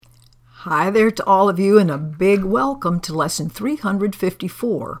Hi there to all of you, and a big welcome to Lesson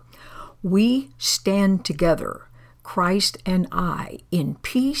 354. We stand together, Christ and I, in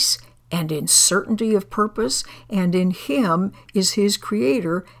peace and in certainty of purpose, and in Him is His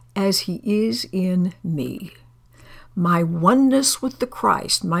Creator as He is in me. My oneness with the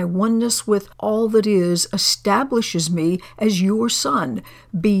Christ, my oneness with all that is, establishes me as your son,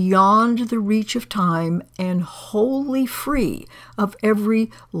 beyond the reach of time and wholly free of every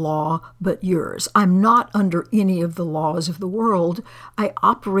law but yours. I'm not under any of the laws of the world. I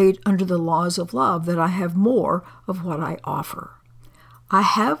operate under the laws of love, that I have more of what I offer. I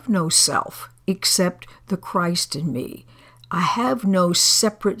have no self except the Christ in me. I have no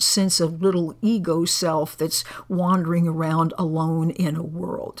separate sense of little ego self that's wandering around alone in a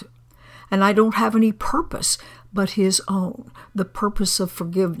world. And I don't have any purpose but His own, the purpose of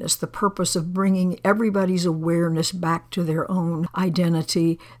forgiveness, the purpose of bringing everybody's awareness back to their own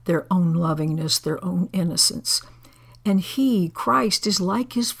identity, their own lovingness, their own innocence. And He, Christ, is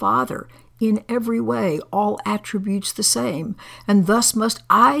like His Father in every way, all attributes the same, and thus must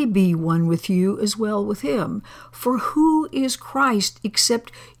I be one with you as well with Him. For who is Christ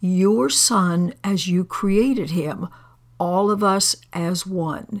except your Son as you created Him, all of us as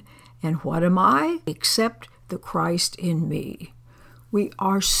one? And what am I except the Christ in me? We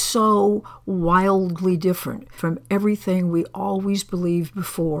are so wildly different from everything we always believed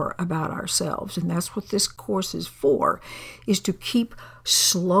before about ourselves. And that's what this course is for, is to keep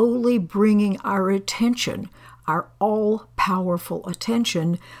slowly bringing our attention, our all-powerful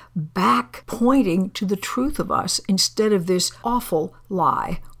attention, back, pointing to the truth of us instead of this awful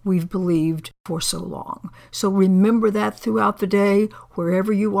lie we've believed for so long. So remember that throughout the day,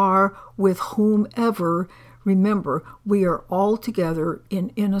 wherever you are, with whomever. Remember, we are all together in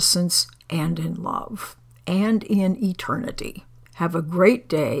innocence and in love and in eternity. Have a great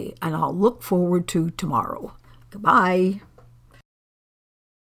day, and I'll look forward to tomorrow. Goodbye.